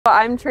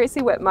I'm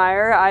Tracy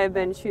Whitmire. I've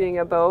been shooting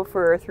a bow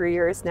for 3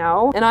 years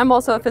now, and I'm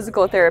also a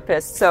physical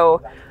therapist,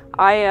 so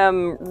I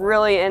am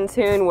really in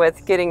tune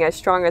with getting as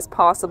strong as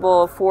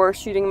possible for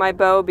shooting my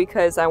bow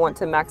because I want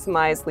to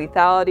maximize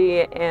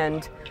lethality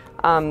and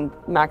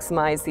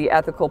maximize the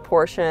ethical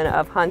portion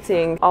of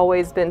hunting.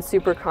 Always been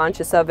super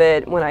conscious of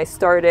it. When I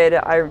started,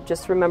 I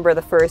just remember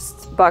the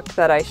first buck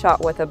that I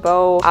shot with a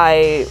bow.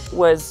 I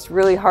was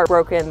really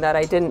heartbroken that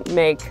I didn't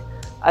make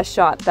a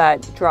shot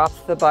that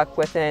dropped the buck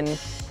within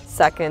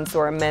seconds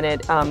or a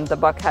minute. The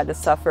buck had to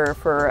suffer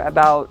for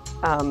about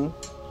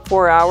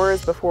 4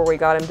 hours before we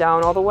got him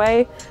down all the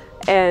way,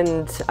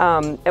 and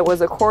it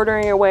was a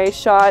quartering away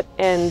shot,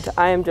 and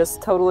I am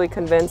just totally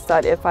convinced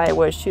that if I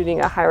was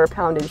shooting a higher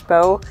poundage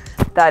bow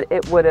that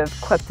it would have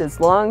clipped his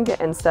lung.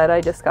 Instead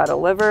I just got a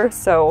liver,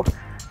 so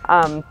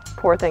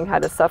poor thing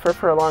had to suffer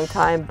for a long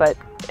time. But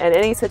in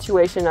any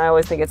situation, I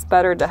always think it's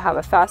better to have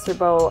a faster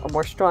bow, a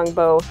more strong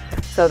bow,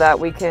 so that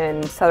we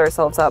can set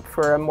ourselves up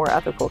for a more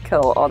ethical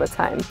kill all the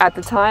time. At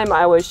the time,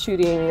 I was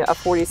shooting a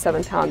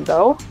 47-pound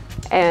bow,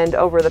 and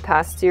over the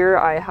past year,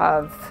 I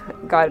have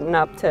gotten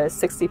up to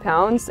 60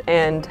 pounds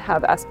and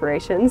have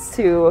aspirations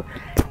to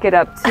get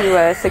up to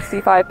a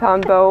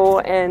 65-pound bow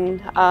in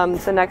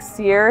the next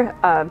year.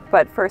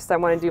 But first, I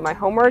want to do my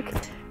homework,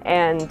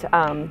 and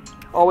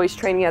always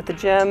training at the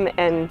gym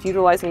and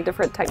utilizing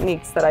different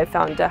techniques that I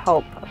found to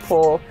help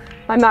pull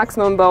my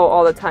maximum bow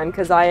all the time,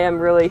 because I am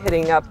really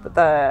hitting up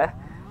the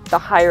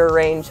higher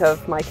range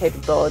of my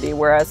capability,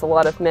 whereas a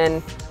lot of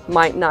men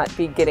might not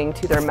be getting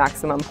to their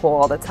maximum pull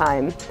all the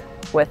time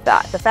with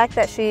that. The fact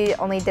that she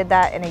only did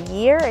that in a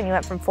year and you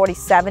went from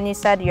 47, you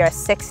said you're at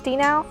 60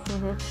 now?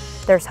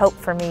 Mm-hmm. There's hope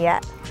for me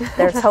yet.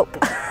 There's hope.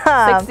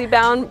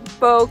 60-pound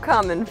bow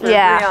coming for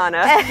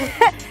Brianna.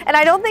 And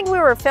I don't think we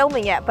were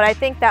filming yet, but I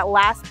think that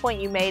last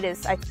point you made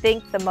is, I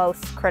think, the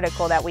most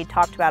critical that we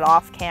talked about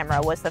off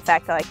camera, was the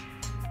fact that,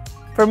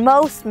 like, for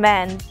most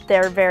men,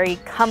 they're very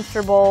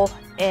comfortable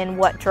in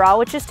what draw,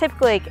 which is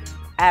typically like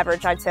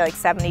average, I'd say like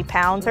 70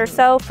 pounds or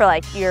so for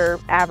like your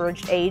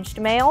average aged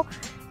male.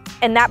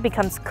 And that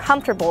becomes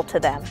comfortable to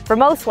them. For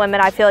most women,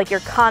 I feel like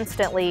you're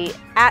constantly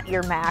at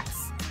your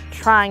max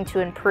trying to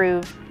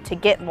improve to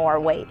get more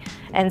weight.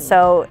 And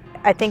so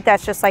I think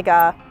that's just like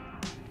a,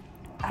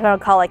 I don't know,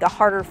 call it like a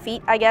harder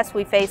feat, I guess,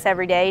 we face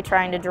every day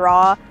trying to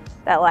draw.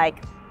 That,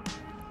 like,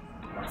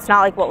 it's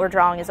not like what we're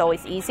drawing is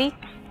always easy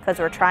because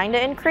we're trying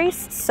to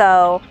increase.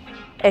 So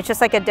it's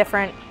just like a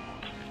different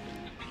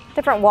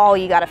wall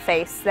you gotta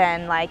face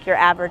than like your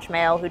average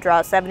male who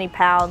draws 70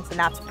 pounds and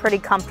that's pretty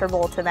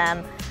comfortable to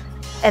them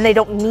and they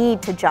don't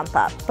need to jump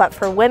up. But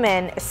for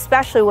women,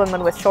 especially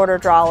women with shorter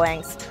draw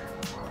lengths,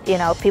 you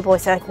know, people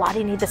always say, like, why do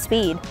you need the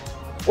speed?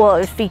 Well,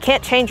 if you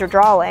can't change your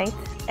draw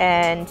length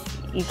and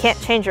you can't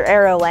change your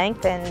arrow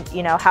length and,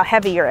 you know, how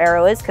heavy your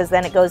arrow is, because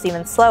then it goes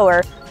even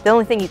slower, the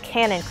only thing you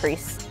can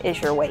increase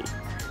is your weight.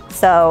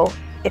 So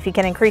if you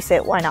can increase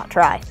it, why not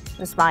try?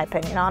 That's my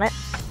opinion on it.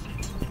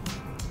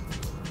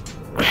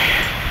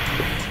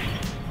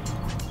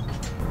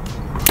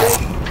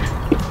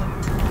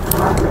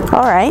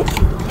 All right,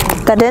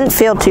 that didn't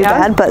feel too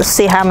bad, but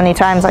see how many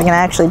times I can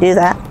actually do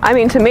that. I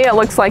mean, to me, it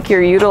looks like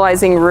you're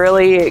utilizing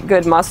really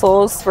good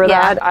muscles for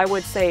that. I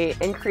would say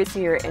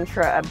increasing your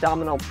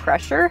intra-abdominal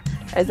pressure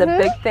is a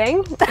big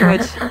thing,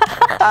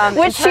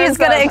 which she's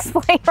going to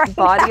explain right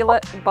now.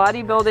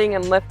 Bodybuilding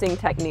and lifting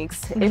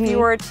techniques. If you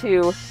were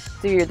to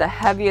do the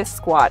heaviest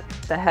squat,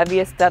 the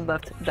heaviest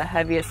deadlift, the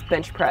heaviest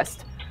bench press,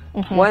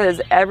 what does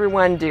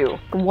everyone do?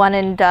 One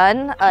and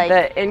done?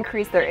 They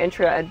increase their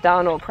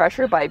intra-abdominal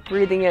pressure by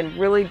breathing in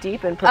really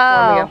deep and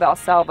performing a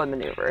Valsalva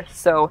maneuver.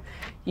 So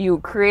you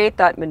create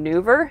that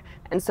maneuver,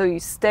 and so you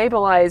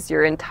stabilize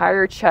your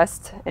entire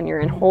chest and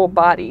your whole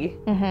body,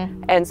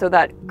 and so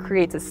that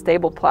creates a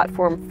stable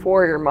platform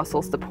for your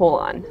muscles to pull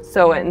on.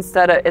 So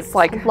instead of, it's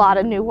like... A lot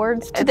of new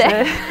words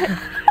today.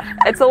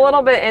 It's a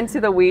little bit into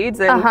the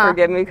weeds, and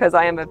forgive me because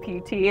I am a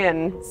PT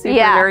and super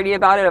nerdy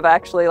about it. I've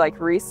actually like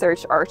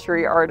researched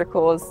archery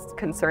articles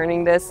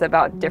concerning this,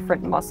 about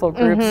different muscle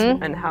groups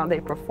and how they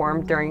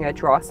perform during a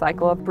draw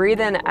cycle. Breathe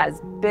in as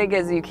big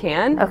as you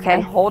can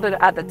and hold it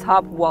at the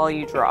top while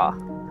you draw.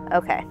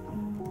 Okay.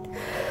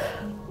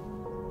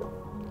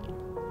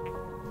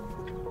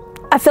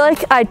 I feel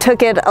like I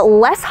took it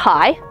less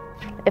high,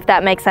 if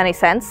that makes any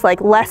sense,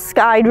 like less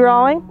sky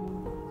drawing.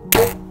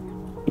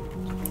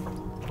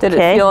 Did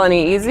it feel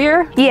any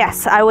easier?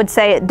 Yes, I would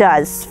say it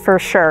does, for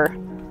sure.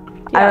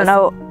 Yes. I don't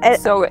know.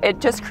 So it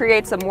just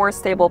creates a more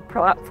stable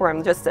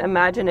platform. Just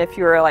imagine if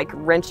you were like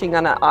wrenching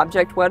on an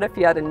object. What if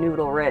you had a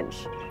noodle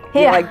wrench?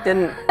 You like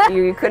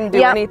you couldn't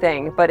do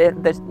anything. But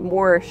the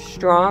more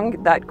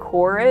strong that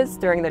core is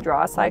during the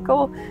draw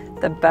cycle,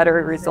 the better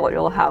result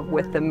you'll have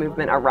with the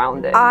movement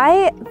around it.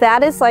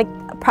 That is like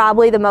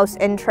probably the most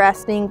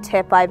interesting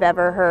tip I've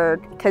ever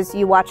heard, because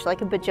you watch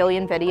like a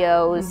bajillion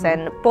videos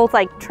and both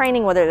like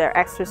training, whether they're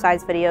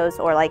exercise videos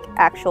or like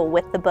actual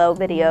with the bow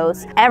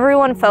videos.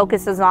 Everyone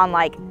focuses on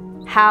like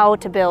how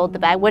to build the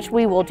back, which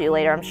we will do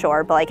later, I'm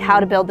sure, but like how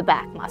to build the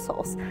back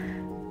muscles.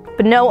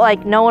 But no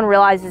one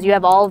realizes you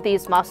have all of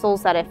these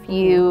muscles that if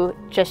you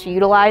just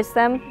utilize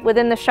them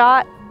within the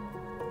shot,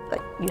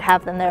 like, you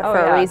have them there for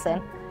a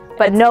reason.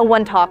 But no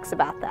one talks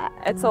about that.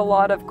 It's a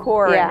lot of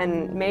core,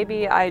 and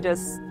maybe I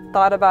just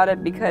thought about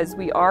it because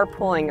we are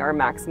pulling our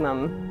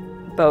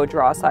maximum bow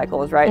draw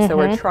cycles, right? So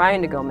we're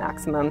trying to go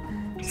maximum.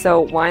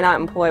 So why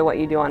not employ what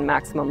you do on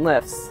maximum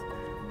lifts?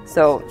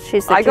 So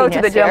I go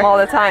to the gym all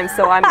the time,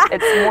 so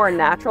it's more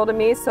natural to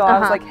me. So I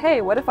was like,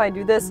 hey, what if I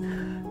do this?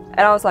 And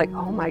I was like,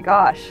 oh my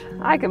gosh,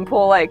 I can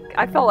pull, like,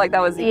 I felt like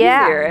that was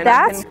easier. And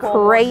that's I can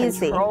pull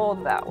crazy. more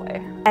controlled that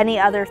way. Any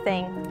other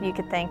thing you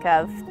could think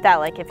of that,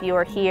 like, if you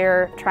were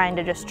here trying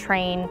to just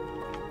train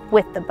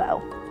with the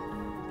bow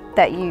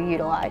that you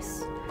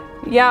utilize?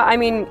 Yeah, I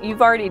mean,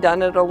 you've already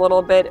done it a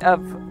little bit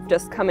of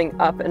just coming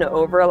up and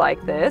over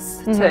like this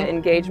to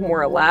engage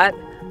more lat.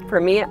 For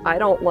me, I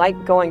don't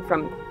like going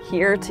from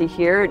here to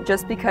here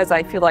just because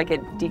I feel like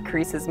it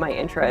decreases my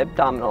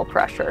intra-abdominal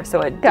pressure.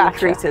 So it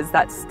decreases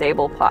that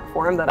stable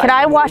platform that Can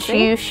I watch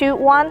you shoot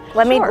one?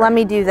 Let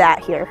me do that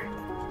here.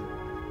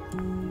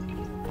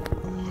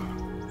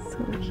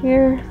 So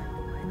here.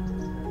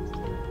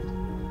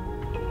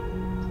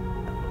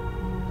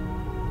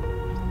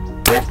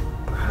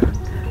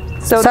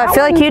 So I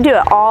feel like you do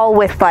it all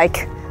with,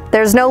 like,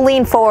 there's no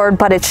lean forward,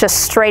 but it's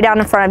just straight out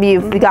in front of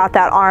you. You got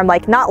that arm,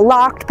 like, not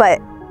locked, but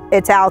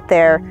it's out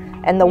there,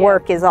 and the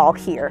work is all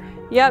here.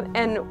 Yep,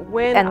 and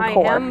when I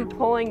am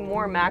pulling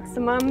more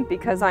maximum,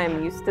 because I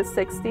am used to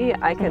 60,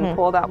 I can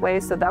pull that way,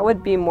 so that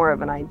would be more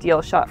of an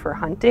ideal shot for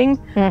hunting.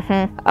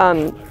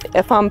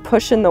 If I'm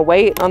pushing the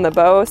weight on the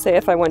bow, say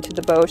if I went to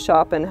the bow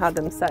shop and had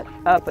them set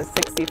up a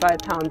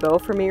 65-pound bow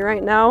for me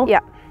right now,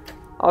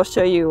 I'll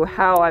show you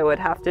how I would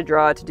have to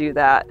draw to do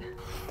that.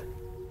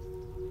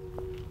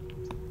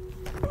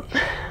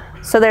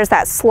 So there's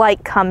that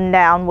slight come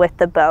down with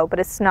the bow, but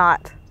it's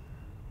not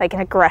like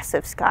an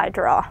aggressive sky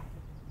draw.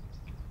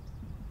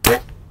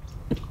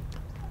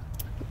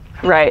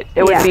 Right.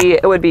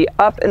 It would be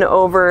up and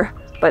over,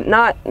 but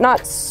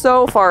not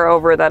so far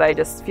over that I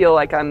just feel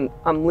like I'm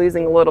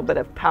losing a little bit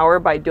of power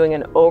by doing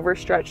an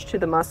overstretch to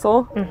the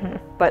muscle.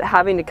 But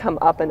having to come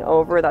up and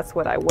over, that's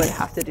what I would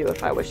have to do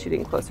if I was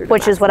shooting closer to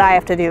Which is what I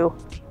have to do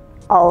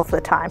all of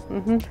the time,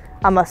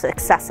 almost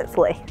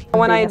excessively.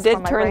 When I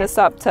did turn this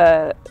up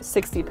to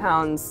 60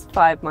 pounds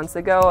 5 months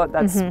ago,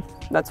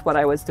 that's what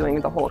I was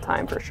doing the whole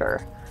time for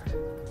sure.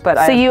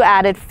 But so you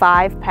added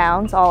 5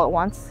 pounds all at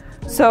once?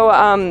 So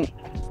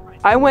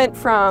I went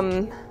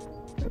from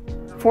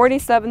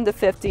 47 to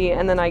 50,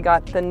 and then I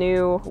got the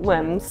new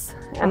limbs,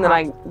 and then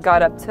I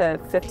got up to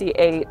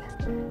 58,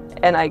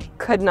 and I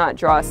could not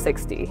draw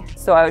 60.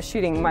 So I was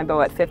shooting my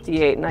bow at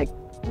 58, and I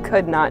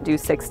could not do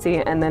 60,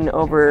 and then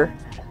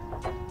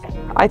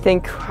I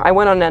think I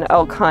went on an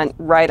elk hunt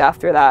right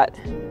after that,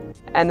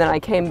 and then I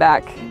came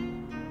back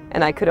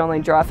and I could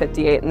only draw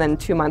 58, and then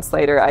 2 months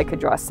later I could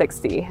draw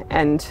 60,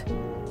 and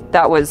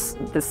that was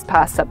this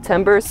past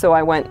September. So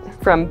I went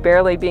from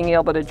barely being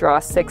able to draw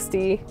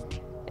 60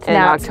 in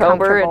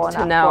October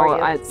to now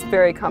it's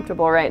very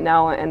comfortable right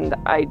now, and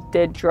I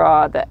did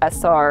draw the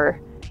SR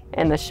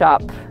in the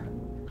shop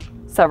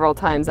several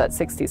times at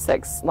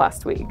 66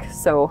 last week.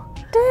 So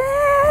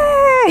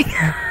dang.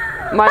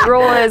 My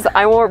rule is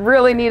I won't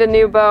really need a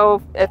new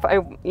bow if I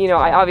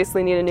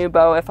obviously need a new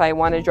bow if I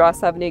want to draw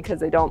 70,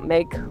 because they don't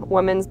make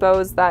women's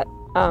bows that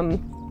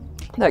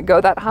that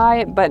go that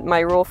high. But my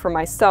rule for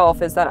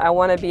myself is that I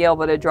want to be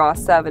able to draw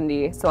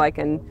 70 so I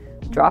can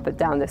drop it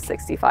down to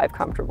 65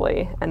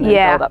 comfortably and then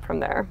build up from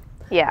there.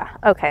 Yeah,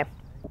 okay.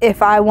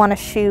 If I want to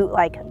shoot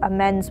like a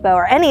men's bow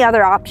or any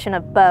other option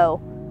of bow,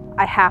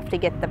 I have to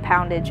get the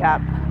poundage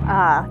up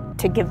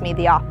to give me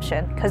the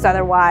option, because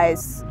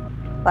otherwise,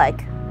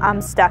 like, I'm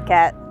stuck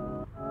at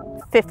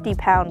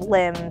 50-pound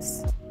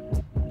limbs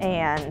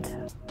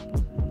and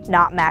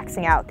not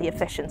maxing out the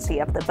efficiency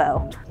of the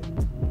bow.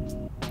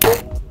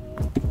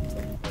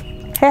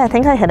 Hey, I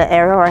think I hit an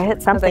arrow or I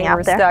hit something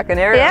out there. Stuck an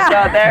arrow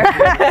out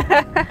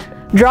there.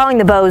 Drawing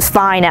the bow is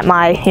fine at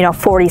my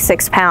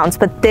 46 pounds,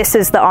 but this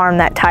is the arm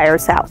that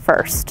tires out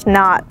first,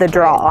 not the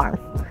draw arm,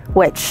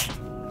 which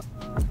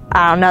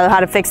I don't know how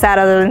to fix that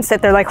other than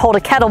sit there like hold a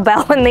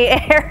kettlebell in the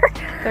air.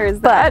 There's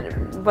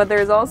that, but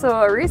there's also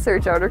a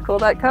research article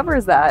that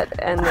covers that,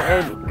 and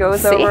it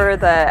goes over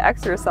the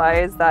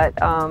exercise that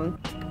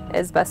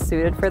is best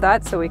suited for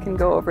that, so we can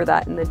go over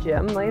that in the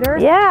gym later.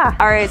 Yeah.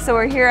 All right, so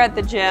we're here at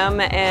the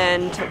gym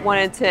and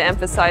wanted to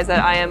emphasize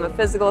that I am a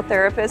physical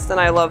therapist and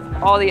I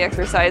love all the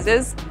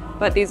exercises,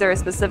 but these are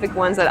specific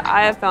ones that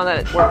I have found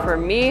that work for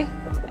me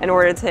in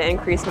order to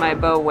increase my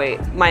bow weight.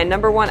 My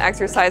 #1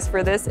 exercise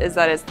for this is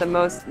that it's the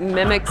most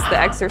mimics the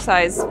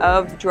exercise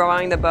of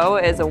drawing the bow,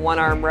 is a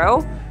 1-arm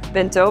row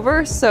bent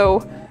over. So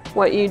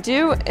what you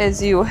do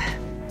is you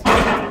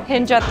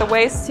hinge at the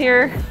waist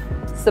here,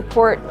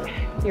 support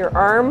your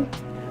arm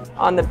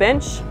on the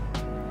bench,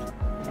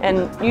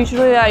 and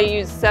usually I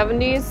use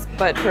 70s,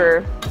 but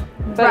for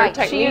better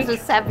technique, she uses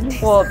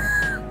 70s. Well,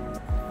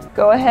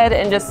 go ahead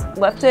and just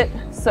lift it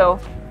so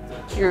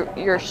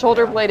your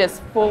shoulder blade is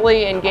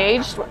fully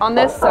engaged on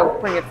this. So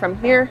bring it from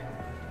here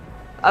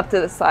up to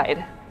the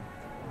side,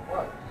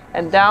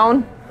 and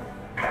down,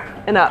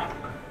 and up.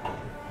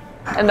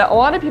 And a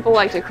lot of people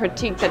like to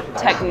critique the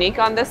technique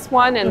on this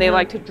one, and they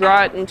like to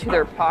draw it into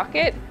their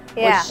pocket,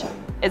 which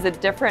is a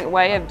different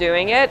way of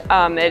doing it.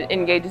 It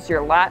engages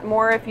your lat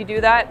more if you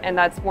do that, and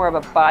that's more of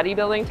a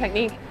bodybuilding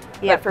technique.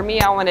 But for me,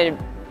 I want to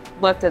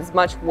lift as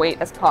much weight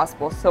as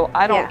possible, so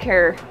I don't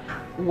care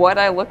what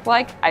I look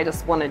like, I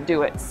just want to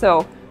do it.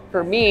 So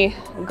for me,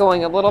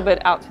 going a little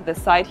bit out to the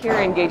side here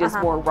engages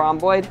more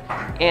rhomboid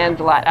and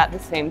lat at the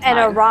same time.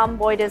 And a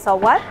rhomboid is a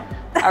what?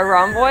 A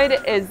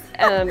rhomboid is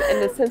in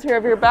the center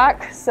of your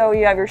back. So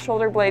you have your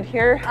shoulder blade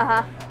here.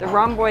 The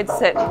rhomboids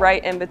sit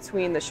right in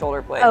between the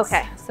shoulder blades.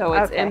 Okay. So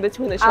it's in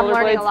between the shoulder blades.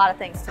 I'm learning a lot of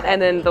things today.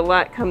 And then the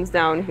lat comes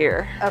down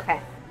here.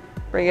 Okay.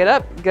 Bring it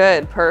up.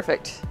 Good.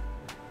 Perfect.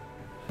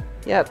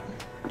 Yep.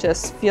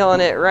 Just feeling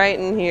it right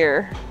in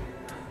here.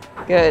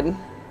 Good.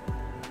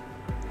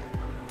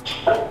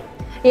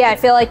 Yeah, I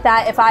feel like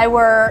that if I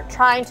were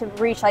trying to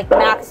reach like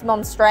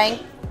maximum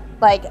strength,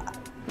 like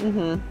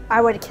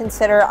I would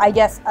consider, I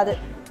guess,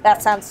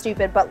 that sounds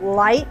stupid, but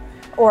light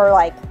or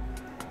like.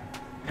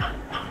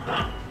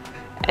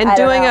 And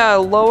doing a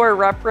lower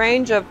rep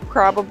range of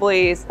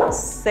probably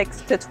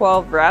 6 to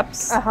 12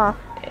 reps.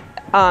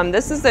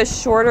 This is a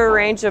shorter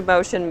range of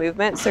motion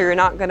movement, so you're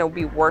not going to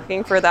be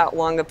working for that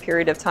long a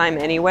period of time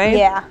anyway.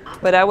 Yeah.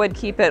 But I would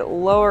keep it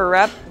lower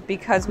rep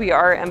because we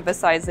are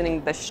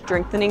emphasizing the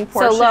strengthening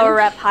portion. So lower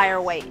rep,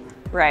 higher weight.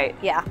 Right.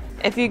 Yeah.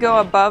 If you go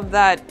above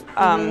that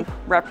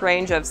rep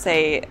range of,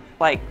 say,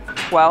 like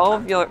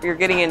 12, you're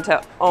getting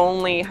into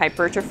only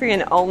hypertrophy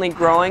and only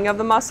growing of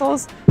the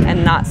muscles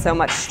and not so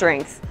much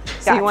strength.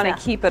 So you want to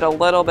keep it a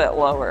little bit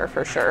lower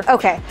for sure.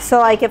 Okay, so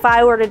like if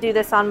I were to do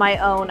this on my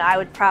own, I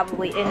would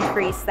probably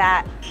increase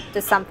that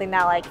to something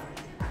that like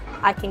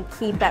I can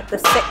keep at the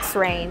 6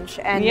 range,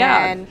 and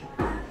then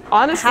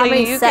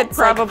honestly, you could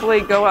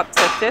probably go up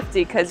to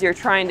 50 because you're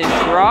trying to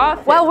draw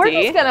 50. Well, we're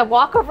just gonna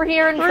walk over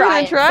here and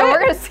try it. So we're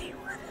gonna see.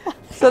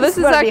 So this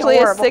is actually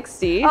a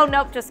 60. Oh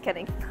nope, just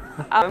kidding.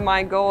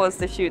 My goal is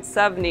to shoot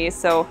 70,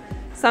 so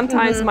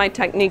sometimes my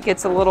technique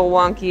gets a little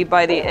wonky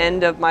by the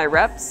end of my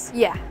reps.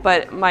 Yeah.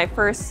 But my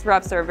first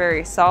reps are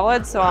very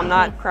solid, so I'm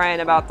not crying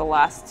about the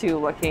last 2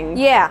 looking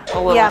a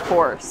little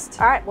forced.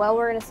 All right, well,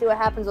 we're gonna see what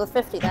happens with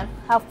 50 then.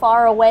 How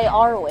far away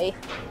are we?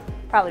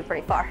 Probably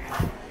pretty far.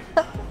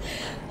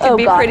 It'd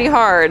be pretty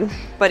hard,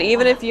 but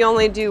even if you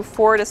only do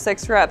 4 to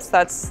 6 reps,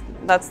 that's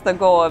the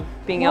goal of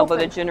being able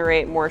to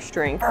generate more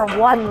strength. For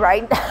 1,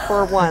 right?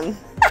 For 1.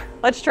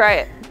 Let's try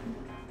it.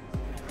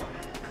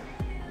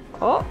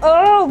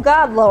 Oh,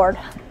 God, Lord.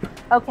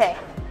 Okay.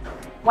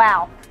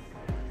 Wow.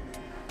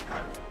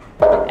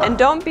 And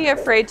don't be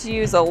afraid to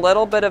use a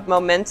little bit of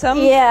momentum.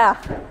 Yeah.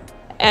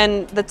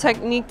 And the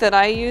technique that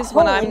I use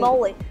when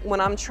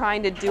I'm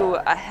trying to do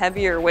a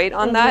heavier weight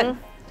on that,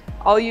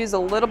 I'll use a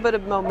little bit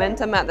of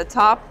momentum at the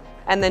top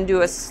and then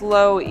do a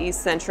slow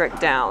eccentric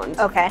down.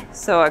 Okay.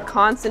 So a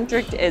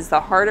concentric is the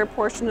harder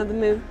portion of the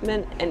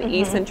movement, and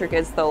eccentric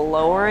is the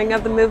lowering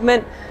of the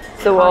movement.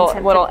 So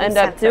what I'll end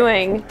up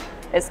doing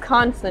is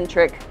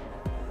concentric,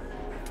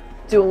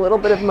 do a little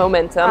bit of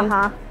momentum,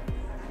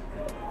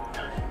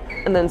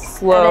 and then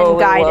slowly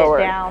guide lower.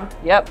 it down.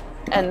 Yep,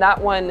 and that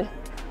one,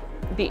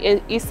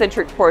 the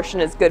eccentric portion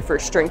is good for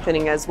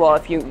strengthening as well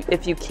if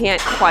you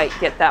can't quite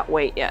get that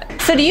weight yet.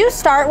 So do you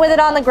start with it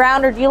on the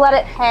ground, or do you let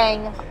it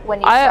hang when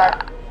you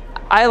start?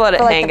 I let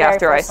it hang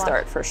after I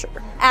start, for sure.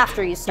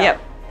 After you start?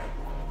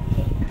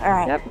 Yep. All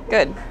right. Yep,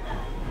 good.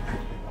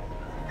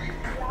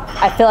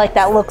 I feel like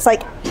that looks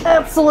like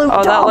absolute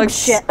dog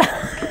shit.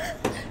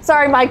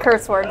 Sorry, my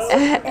curse words.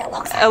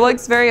 It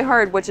looks very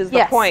hard, which is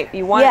the point.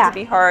 You want it to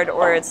be hard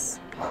or it's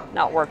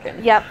not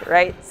working. Yep.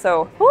 Right?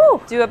 So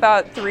do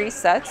about 3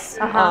 sets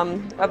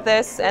of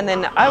this, and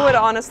then I would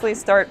honestly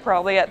start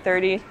probably at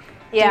 30.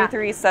 Do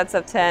 3 sets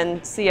of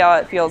 10, see how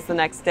it feels the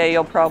next day.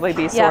 You'll probably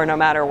be sore no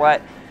matter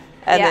what,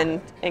 and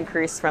then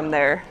increase from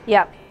there.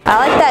 Yep.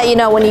 I like that, you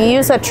know, when you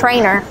use a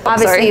trainer,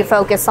 obviously you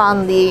focus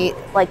on the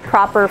like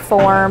proper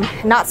form.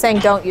 Not saying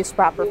don't use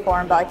proper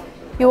form, but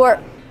like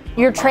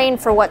you're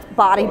trained for what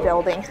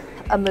bodybuilding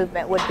a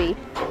movement would be.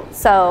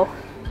 So,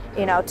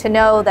 you know, to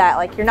know that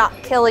like you're not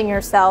killing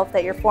yourself,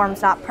 that your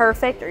form's not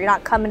perfect, or you're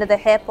not coming to the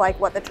hip like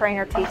what the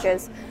trainer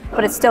teaches,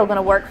 but it's still going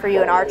to work for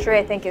you in archery,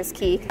 I think is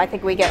key. I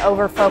think we get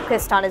over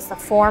focused on, is the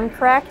form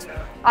correct?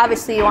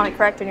 Obviously you want it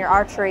correct in your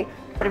archery,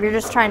 but if you're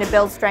just trying to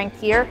build strength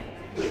here,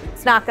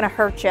 it's not going to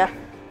hurt you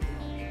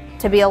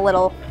to be a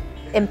little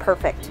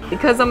imperfect.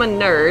 Because I'm a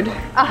nerd,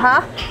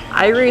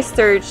 I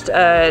researched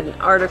an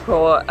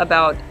article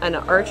about an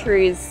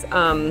archery's,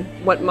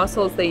 what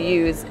muscles they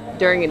use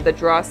during the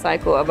draw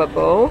cycle of a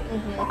bow.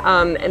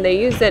 And they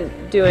use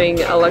it doing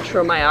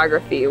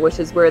electromyography, which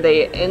is where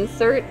they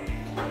insert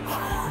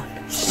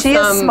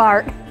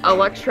smart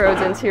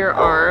electrodes into your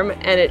arm,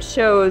 and it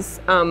shows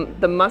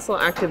the muscle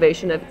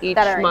activation of each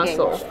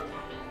muscle.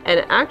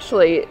 And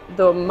actually,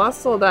 the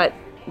muscle that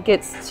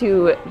gets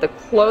to the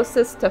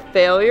closest to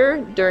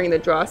failure during the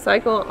draw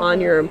cycle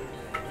on your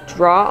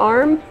draw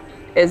arm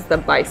is the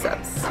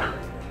biceps.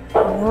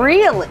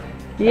 Really?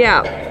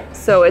 Yeah,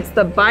 so it's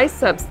the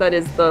biceps that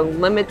is the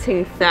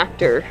limiting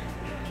factor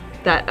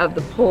of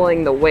the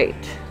pulling the weight.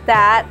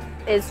 That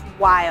is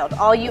wild.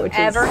 All you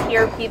ever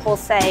hear people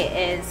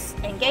say is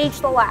engage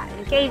the lat,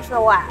 engage the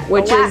lat.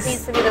 Which the lat is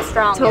needs to be the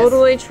strongest.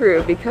 Totally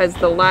true, because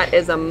the lat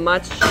is a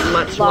much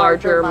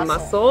larger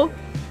muscle,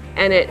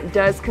 and it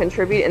does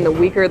contribute, and the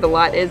weaker the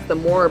lat is, the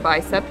more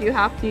bicep you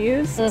have to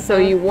use. So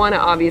you want to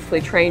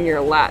obviously train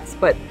your lats,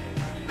 but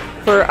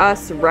for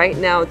us right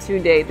now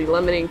today, the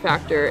limiting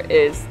factor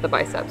is the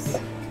biceps.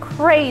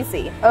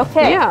 Crazy.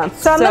 Okay. Yeah.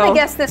 So I'm gonna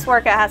guess this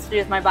workout has to do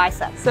with my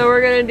biceps. So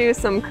we're gonna do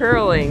some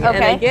curling. Okay.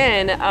 And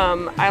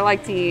again, I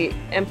like to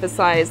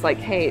emphasize, like,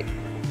 hey,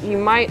 you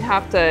might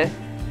have to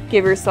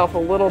give yourself a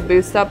little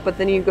boost up, but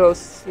then you go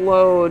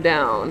slow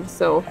down.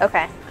 So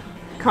okay.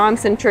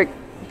 Concentric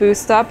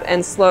boost up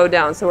and slow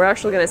down. So we're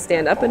actually gonna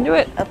stand up and do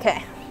it.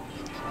 Okay.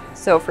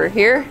 So for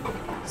here,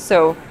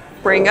 so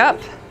bring up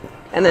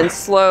and then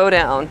slow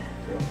down.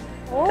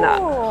 And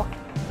up.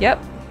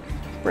 Yep.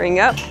 Bring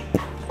up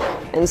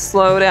and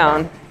slow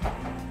down.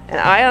 And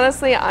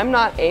I'm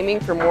not aiming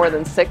for more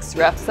than 6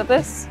 reps of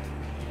this.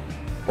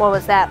 What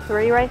was that,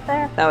 3 right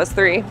there? That was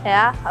 3.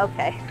 Yeah,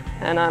 okay.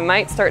 And I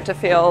might start to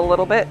feel a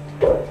little bit.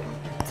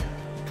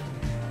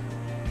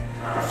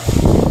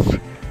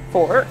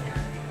 4.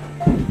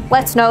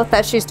 Let's note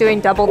that she's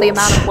doing double the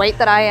amount of weight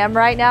that I am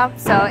right now.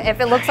 So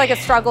if it looks like a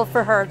struggle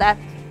for her,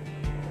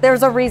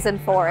 there's a reason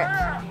for it.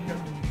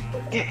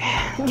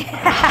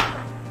 Yeah.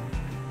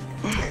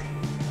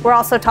 We're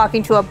also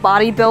talking to a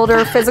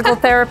bodybuilder physical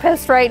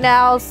therapist right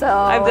now, so.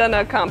 I've done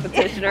a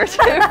competition or 2.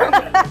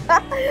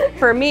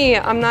 For me,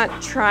 I'm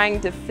not trying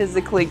to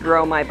physically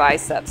grow my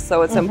biceps,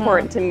 so it's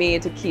important to me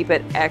to keep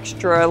it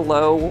extra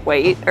low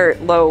weight, or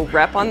low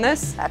rep on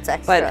this. That's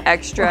extra. But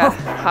extra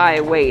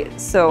high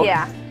weight. So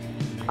yeah.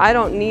 I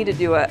don't need to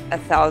do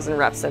 1,000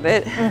 reps of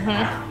it.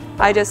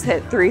 I just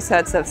hit 3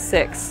 sets of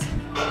 6.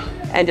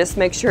 And just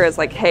make sure it's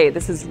like, hey,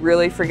 this is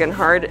really freaking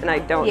hard, and I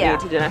don't need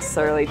to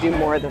necessarily do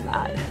more than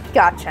that.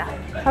 Gotcha.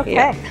 Okay.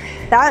 Yeah.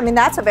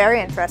 That's a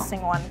very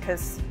interesting one,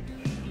 because,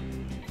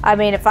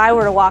 if I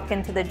were to walk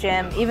into the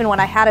gym, even when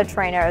I had a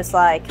trainer, it was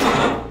like,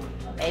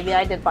 maybe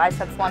I did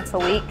biceps once a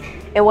week.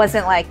 It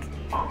wasn't like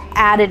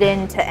added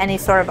into any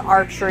sort of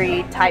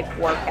archery type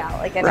workout.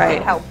 Like it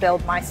would help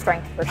build my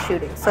strength for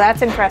shooting. So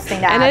that's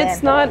interesting to add in. And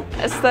it's not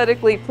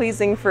aesthetically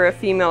pleasing for a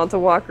female to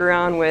walk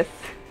around with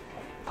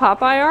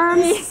Popeye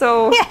arms,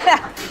 so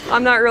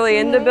I'm not really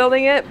into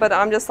building it, but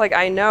I'm just like,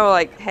 I know,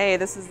 like, hey,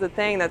 this is the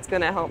thing that's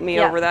going to help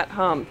me over that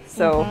hump.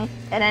 So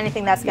and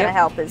anything that's going to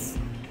help is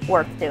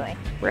worth doing.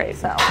 Right.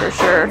 So for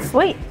sure.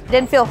 Sweet.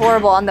 Didn't feel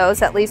horrible on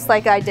those, at least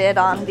like I did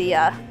on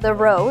the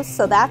rows,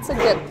 so that's a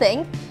good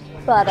thing.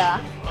 But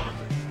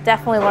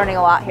definitely learning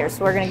a lot here,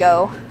 so we're going to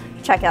go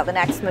check out the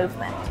next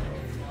movement.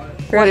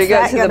 Ready to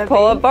go to the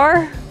pull-up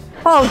bar?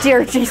 Oh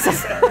dear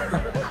Jesus.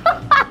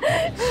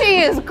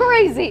 She is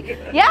crazy.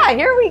 Yeah,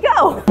 here we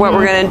go. What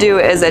we're gonna do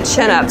is a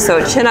chin up. So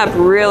a chin up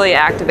really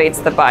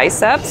activates the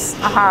biceps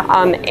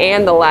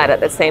and the lat at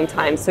the same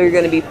time. So you're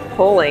gonna be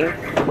pulling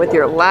with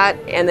your lat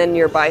and then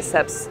your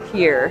biceps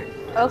here.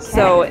 Okay.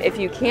 So if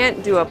you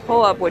can't do a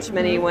pull up, which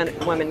many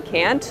women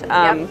can't,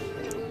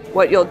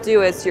 what you'll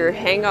do is you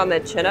hang on the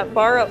chin up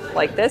bar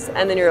like this,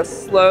 and then you'll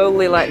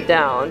slowly let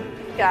down.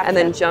 Gotcha. And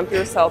then jump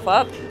yourself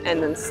up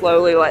and then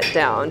slowly let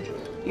down.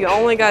 You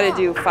only got to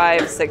do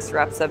 5-6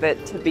 reps of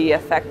it to be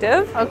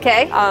effective.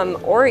 Okay.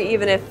 Or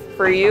even if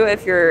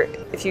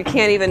you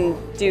can't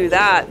even do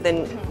that,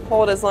 then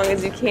hold as long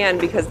as you can,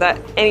 because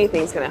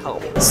anything's going to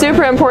help.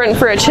 Super important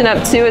for a chin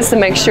up too is to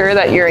make sure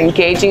that you're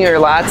engaging your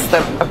lats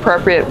the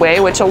appropriate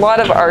way, which a lot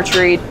of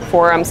archery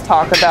forums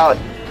talk about.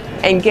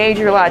 Engage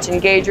your lats,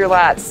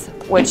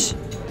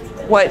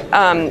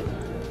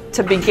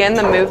 to begin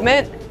the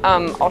movement,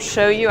 I'll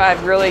show you. I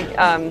have really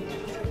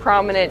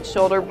prominent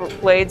shoulder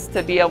blades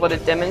to be able to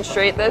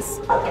demonstrate this.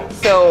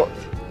 So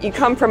you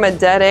come from a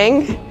dead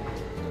hang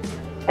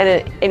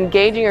and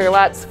engaging your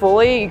lats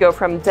fully, you go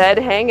from dead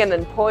hang and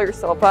then pull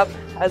yourself up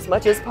as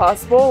much as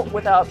possible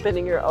without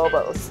bending your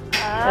elbows.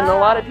 And a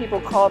lot of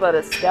people call that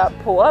a scap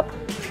pull up.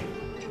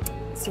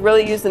 It's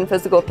really used in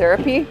physical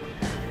therapy.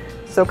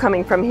 So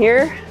coming from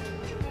here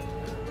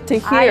to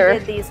here. I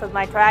did these with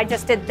my I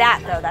just did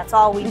that though, that's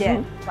all we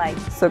did.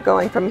 So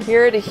going from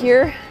here to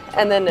here,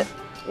 and then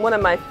one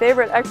of my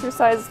favorite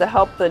exercises to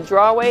help the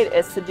draw weight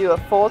is to do a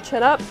full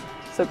chin up.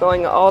 So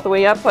going all the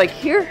way up like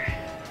here,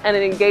 and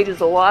it engages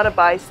a lot of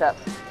bicep.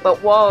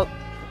 But while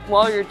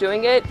you're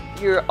doing it,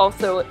 you're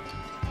also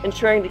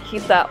ensuring to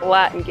keep that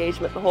lat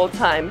engagement the whole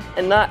time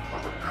and not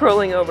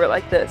curling over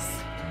like this.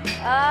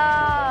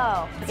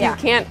 Oh. If you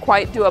can't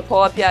quite do a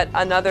pull up yet,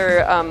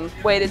 another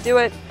way to do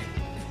it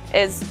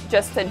is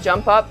just to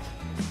jump up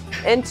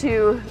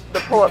into the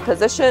pull up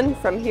position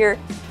from here.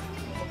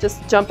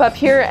 Just jump up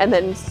here and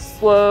then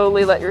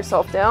slowly let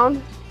yourself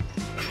down.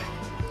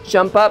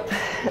 Jump up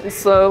and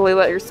slowly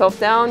let yourself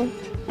down.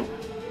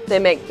 They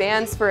make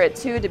bands for it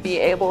too to be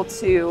able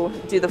to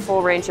do the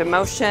full range of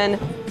motion,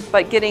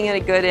 but getting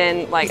it good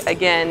in, like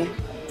again,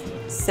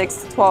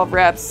 6 to 12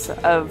 reps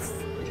of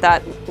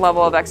that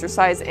level of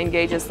exercise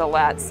engages the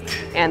lats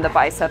and the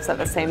biceps at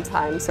the same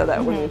time, so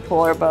that when we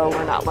pull our bow,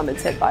 we're not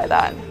limited by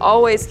that.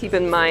 Always keep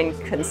in mind,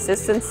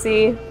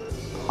 consistency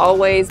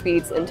always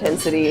beats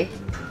intensity.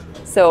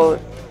 So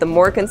the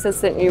more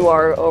consistent you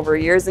are over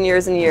years and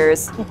years and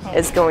years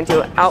is going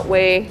to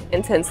outweigh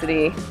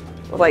intensity.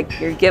 Like,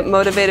 you get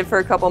motivated for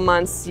a couple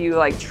months, you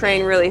like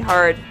train really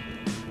hard,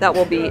 that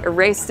will be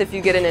erased if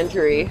you get an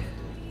injury.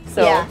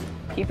 So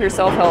keep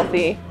yourself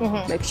healthy,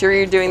 make sure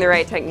you're doing the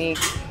right technique,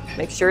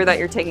 make sure that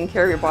you're taking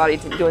care of your body,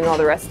 doing all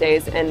the rest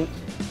days, and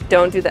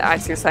don't do the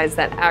exercise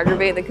that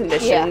aggravate the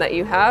condition that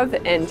you have,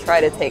 and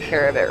try to take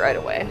care of it right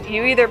away.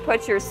 You either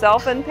put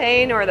yourself in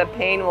pain or the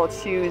pain will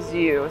choose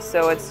you.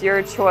 So it's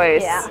your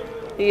choice.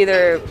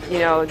 Either, you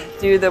know,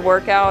 do the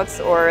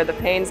workouts or the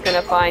pain's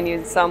gonna find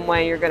you some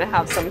way. You're gonna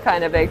have some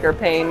kind of ache or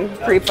pain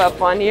creep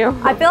up on you.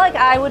 I feel like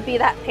I would be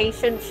that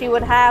patient she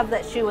would have,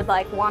 that she would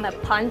like want to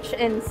punch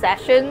in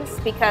sessions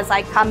because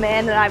I come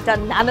in and I've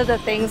done none of the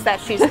things that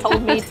she's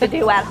told me to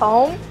do at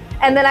home.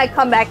 And then I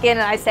come back in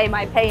and I say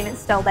my pain is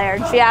still there.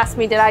 And she asked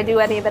me, did I do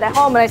any of it at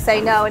home? And I say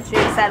no. And she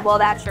said, well,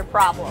 that's your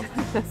problem.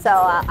 So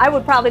I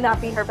would probably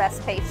not be her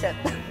best patient.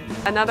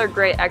 Another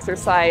great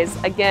exercise,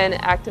 again,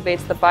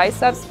 activates the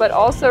biceps, but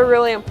also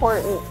really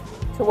important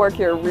to work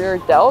your rear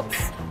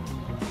delts,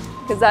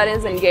 because that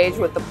is engaged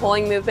with the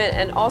pulling movement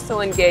and also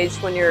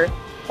engaged when you're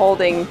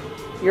holding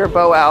your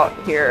bow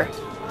out here.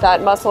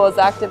 That muscle is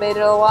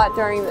activated a lot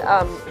during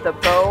the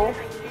bow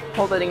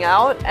holding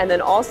out, and then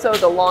also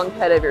the long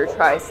head of your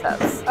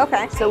triceps.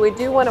 Okay. So we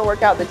do want to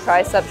work out the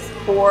triceps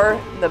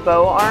for the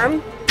bow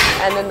arm,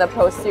 and then the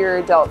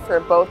posterior delt for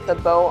both the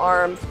bow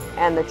arm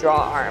and the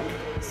draw arm.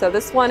 So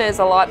this one is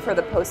a lot for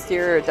the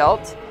posterior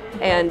delt,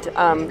 and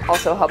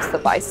also helps the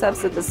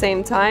biceps at the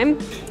same time.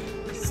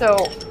 So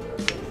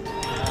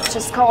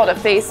just call it a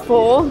face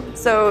pull.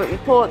 So you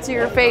pull it to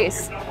your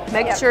face.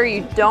 Make sure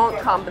you don't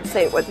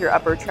compensate with your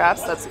upper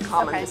traps. That's a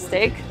common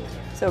mistake.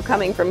 So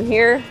coming from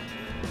here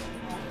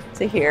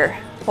to here,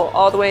 pull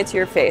all the way to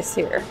your face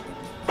here.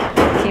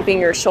 Keeping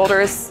your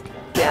shoulders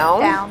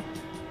down.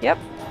 Yep.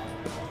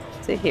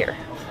 To here.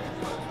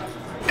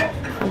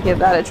 I'll give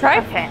that a try.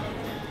 Okay.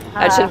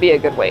 That should be a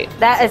good weight.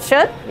 That it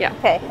should? Yeah.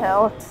 Okay.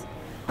 All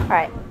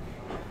right.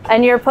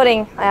 And you're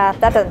putting, that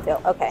doesn't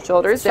feel, okay.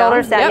 Shoulders down.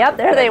 Shoulders down. Yep,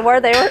 there they were.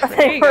 They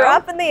were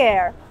up in the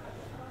air.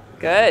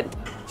 Good.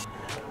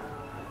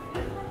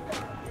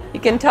 You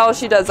can tell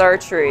she does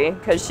archery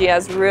because she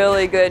has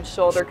really good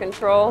shoulder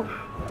control.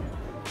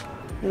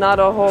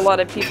 Not a whole lot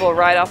of people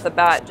right off the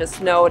bat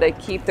just know to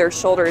keep their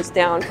shoulders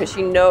down because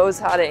she knows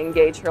how to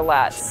engage her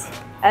lats.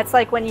 That's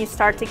like when you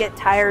start to get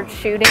tired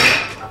shooting,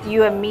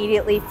 you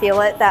immediately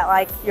feel it, that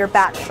like your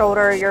back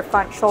shoulder, your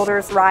front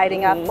shoulder's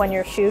riding up when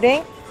you're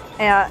shooting.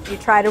 And you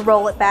try to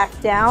roll it back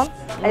down.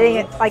 I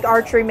think like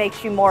archery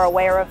makes you more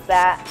aware of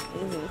that.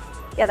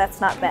 Yeah,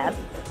 that's not bad.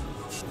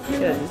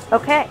 Good.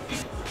 Okay.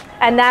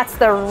 And that's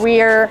the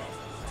rear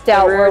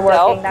delt we're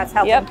working. That's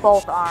helping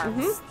both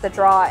arms, the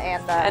draw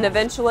and the... And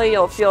eventually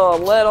you'll feel a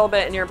little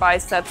bit in your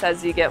biceps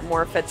as you get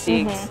more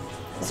fatigued.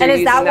 So and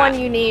is that one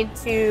you need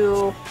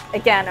to,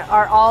 again,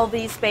 are all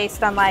these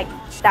based on like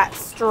that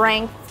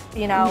strength,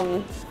 you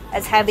know,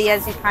 as heavy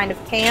as you kind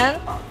of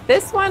can?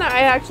 This one,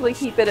 I actually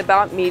keep it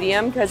about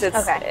medium because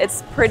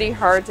it's pretty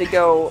hard to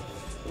go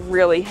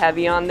really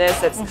heavy on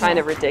this. It's kind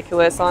of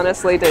ridiculous,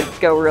 honestly, to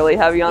go really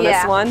heavy on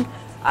this one.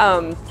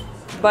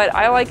 But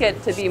I like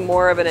it to be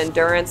more of an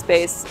endurance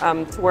base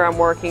to where I'm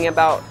working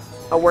about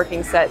a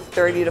working set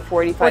 30 to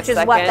 45 seconds. Which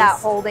is what that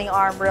holding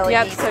arm really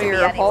needs to be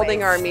your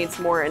holding arm needs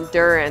more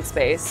endurance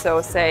base.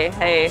 So say,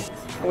 hey,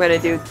 I'm going to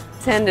do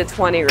 10 to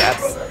 20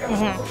 reps.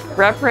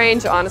 Rep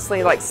range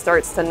honestly like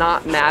starts to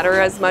not matter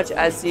as much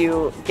as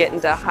you get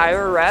into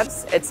higher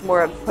reps. It's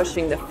more of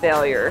pushing the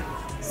failure.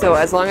 So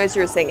as long as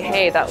you're saying,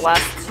 hey, that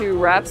last 2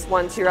 reps,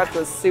 1-2 reps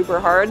was super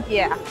hard.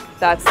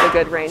 That's the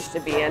good range to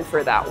be in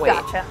for that weight.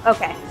 Gotcha.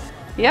 Okay.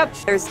 Yep,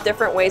 there's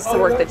different ways to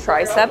work the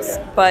triceps,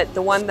 but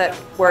the one that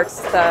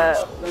works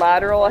the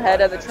lateral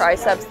head of the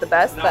triceps the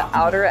best, the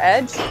outer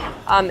edge,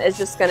 is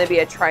just going to be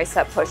a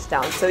tricep push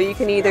down. So you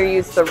can either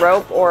use the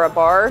rope or a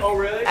bar,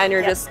 and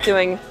you're just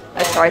doing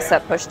a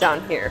tricep push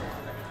down here,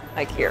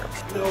 like here.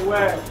 No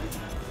way.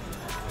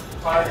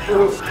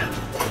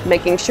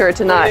 Making sure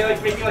to not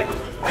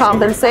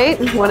compensate.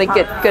 You want to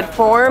get good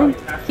form,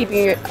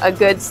 keeping a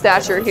good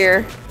stature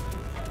here,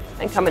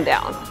 and coming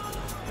down.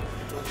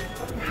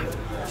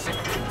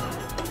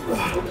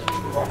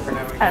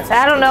 So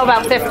I don't know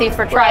about 50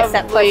 for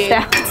tricep push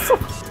downs.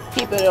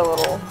 Keep it a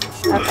little.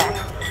 Okay.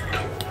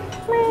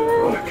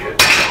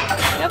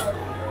 Yep.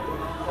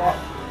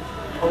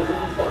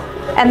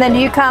 And then do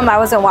you come, I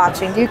wasn't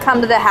watching, do you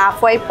come to the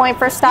halfway point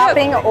for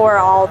stopping or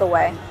all the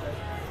way?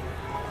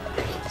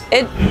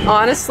 It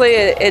honestly,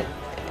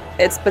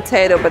 it's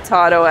potato at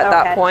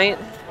that point.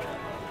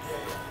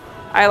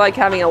 I like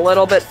having a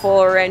little bit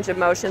fuller range of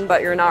motion,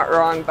 but you're not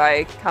wrong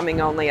by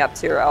coming only up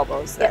to your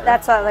elbows there. Yeah,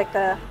 that's like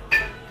the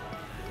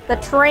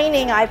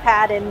training I've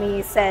had in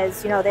me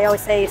says, you know, they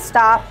always say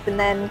stop and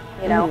then,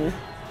 you know.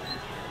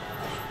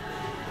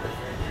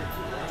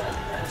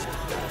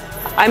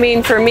 I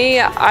mean, for me,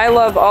 I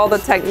love all the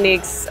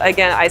techniques.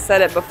 Again, I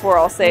said it before,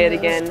 I'll say it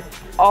again.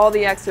 All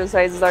the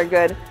exercises are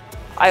good.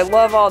 I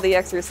love all the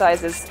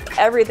exercises.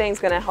 Everything's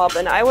gonna help.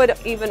 And I would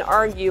even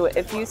argue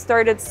if you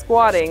started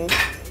squatting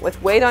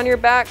with weight on your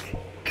back,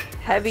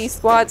 heavy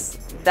squats,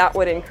 that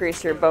would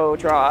increase your bow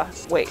draw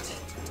weight.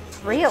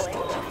 Really?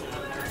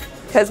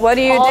 Because what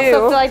do you do? I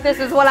also feel like this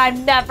is what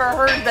I've never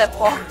heard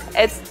before.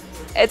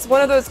 It's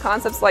one of those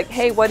concepts like,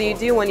 hey, what do you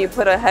do when you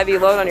put a heavy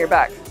load on your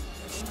back?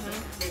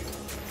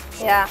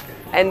 Yeah.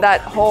 And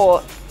that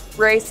whole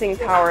bracing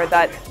power,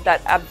 that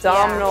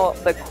abdominal,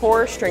 the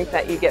core strength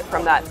that you get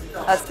from that,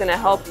 that's going to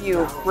help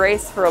you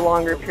brace for a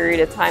longer period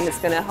of time. It's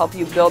going to help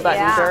you build that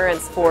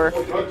endurance for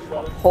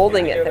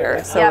holding it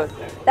there. So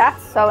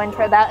that's so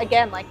interesting. That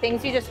again, like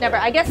things you just never,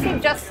 I guess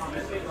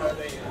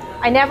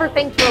I never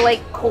think to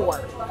relate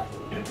core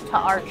to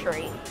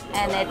archery,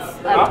 and it's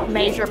a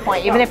major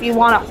point. Even if you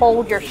want to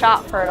hold your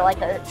shot for like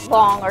a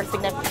long or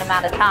significant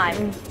amount of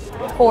time,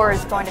 core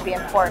is going to be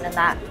important in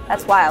that.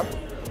 That's wild.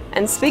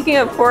 And speaking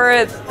of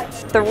core,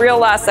 the real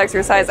last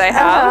exercise I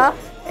have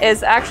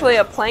is actually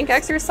a plank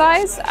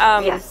exercise.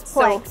 Yes,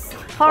 planks.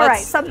 All right,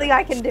 something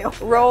I can do.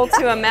 Roll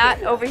to a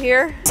mat over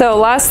here. So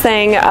last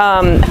thing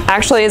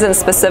actually isn't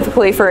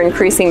specifically for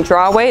increasing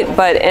draw weight,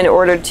 but in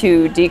order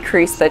to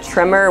decrease the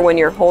tremor when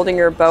you're holding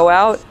your bow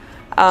out.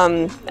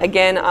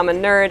 Again, I'm a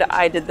nerd.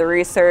 I did the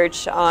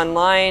research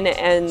online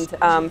and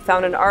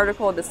found an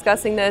article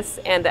discussing this,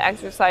 and the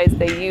exercise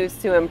they use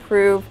to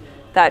improve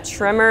that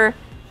tremor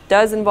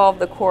does involve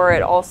the core.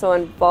 It also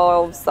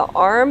involves the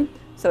arm.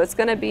 So it's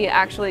going to be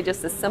actually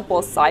just a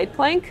simple side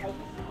plank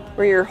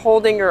where you're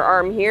holding your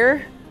arm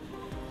here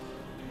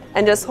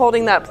and just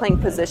holding that plank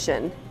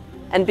position.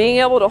 And being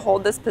able to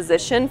hold this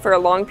position for a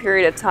long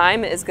period of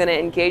time is going to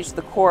engage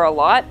the core a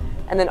lot,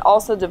 and then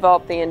also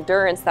develop the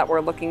endurance that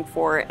we're looking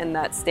for in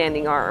that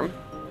standing arm.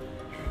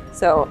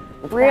 So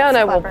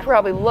Brianna will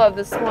probably love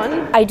this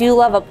one. I do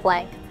love a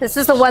plank. This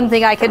is the one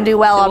thing I can do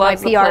well on my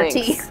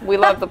PRT. We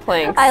love the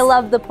planks. I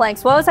love the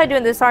planks. What was I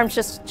doing? This arm's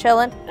just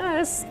chilling?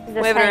 Just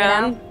wave it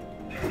around.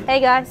 Hey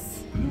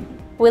guys,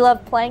 we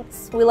love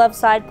planks. We love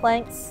side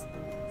planks.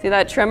 See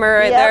that tremor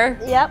right there?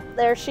 Yep,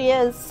 there she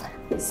is.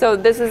 So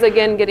this is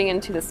again getting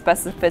into the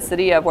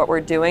specificity of what we're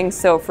doing.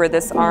 So for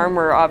this arm,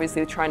 we're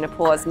obviously trying to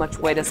pull as much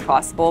weight as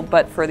possible,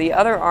 but for the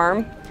other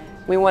arm,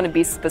 we want to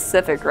be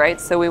specific,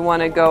 right? So we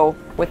want to go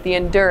with the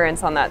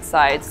endurance on that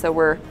side. So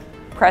we're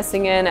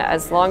pressing in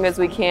as long as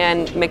we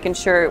can, making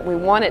sure we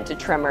want it to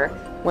tremor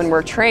when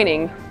we're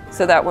training,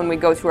 so that when we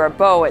go to our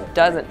bow, it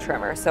doesn't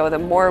tremor. So the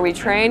more we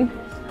train,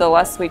 the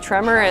less we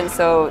tremor, and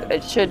so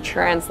it should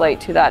translate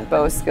to that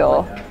bow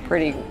skill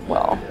pretty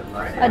well.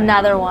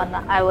 Another one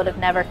I would have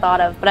never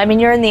thought of, but I mean,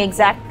 you're in the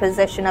exact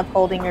position of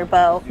holding your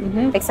bow,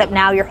 except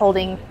now you're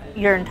holding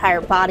your entire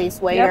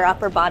body's weight, your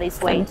upper body's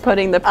weight. And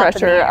putting the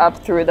pressure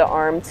up through the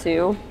arm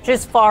too.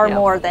 Just far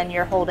more than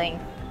you're holding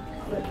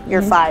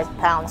your 5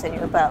 pounds in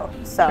your bow.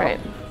 So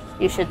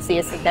you should see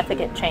a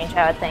significant change,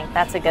 I would think.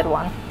 That's a good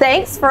one.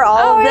 Thanks for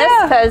all of this,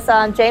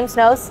 because James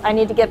knows I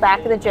need to get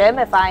back to the gym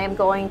if I am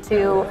going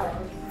to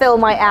fill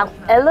my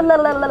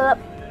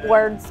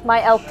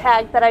my elk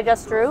tag that I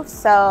just drew.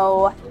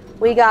 So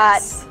we got,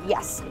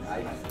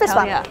 this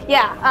one.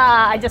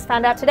 I just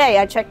found out today.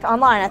 I checked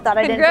online. I thought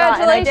I didn't draw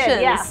it, and I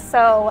did. Yeah.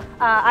 So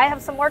I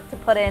have some work to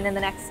put in the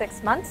next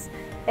 6 months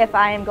if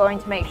I am going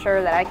to make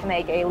sure that I can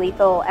make a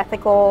lethal,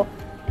 ethical,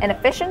 and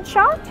efficient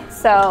shot.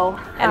 So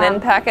and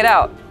then pack it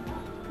out.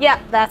 Yeah,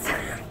 that's.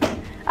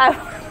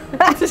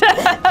 James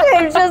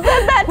just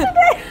said that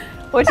today.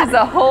 Which is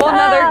a whole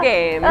nother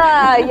game.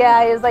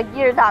 Yeah, he was like,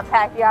 you're not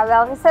packing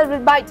out. He said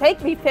it might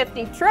take me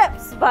 50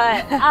 trips,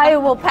 but I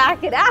will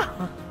pack it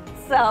out.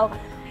 So,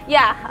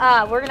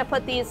 yeah, we're gonna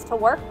put these to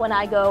work when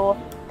I go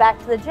back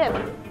to the gym,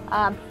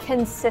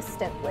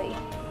 consistently.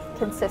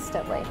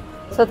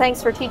 So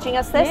thanks for teaching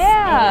us this.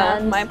 Yeah,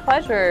 and my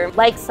pleasure.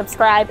 Like,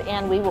 subscribe,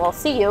 and we will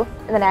see you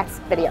in the next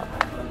video.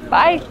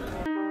 Bye.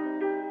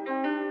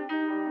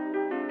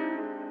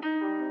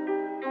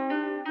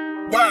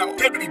 Wow,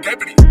 deputy.